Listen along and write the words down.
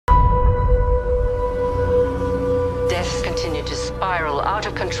spiral out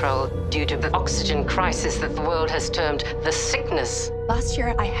of control due to the oxygen crisis that the world has termed the sickness. Last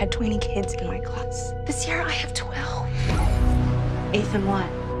year, I had 20 kids in my class. This year, I have 12. Ethan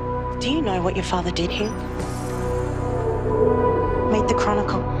White, do you know what your father did here? Meet the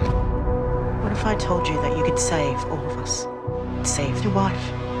Chronicle. What if I told you that you could save all of us? Save your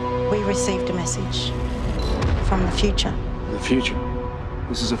wife. We received a message from the future. The future?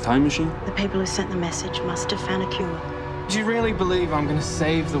 This is a time machine? The people who sent the message must have found a cure. Do you really believe I'm gonna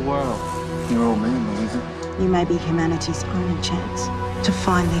save the world? Your old man believes it. You may be humanity's only chance to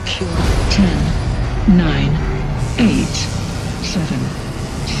find their cure. 10, 9, 8, 7,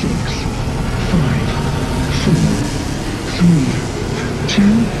 6, 5, 4, 3, 2,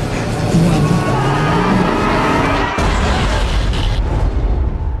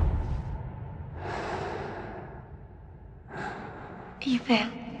 1.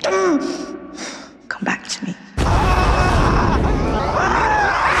 Ethan. Come back to me.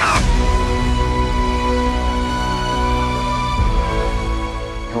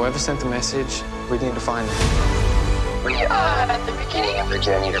 Whoever sent the message, we need to find them. We are at the beginning of a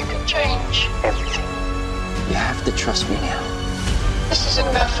journey that can change everything. You have to trust me now. This isn't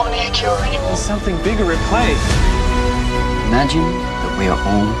about finding a cure anymore. There's something bigger at play. Imagine that we are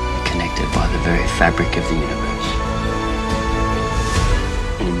all connected by the very fabric of the universe.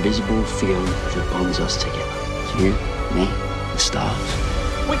 An invisible field that bonds us together. You, me, the stars.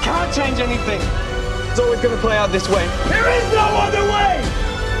 We can't change anything. It's always gonna play out this way. There is no other way!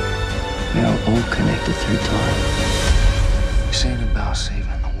 We are all connected through time. This ain't about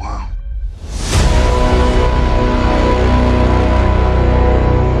saving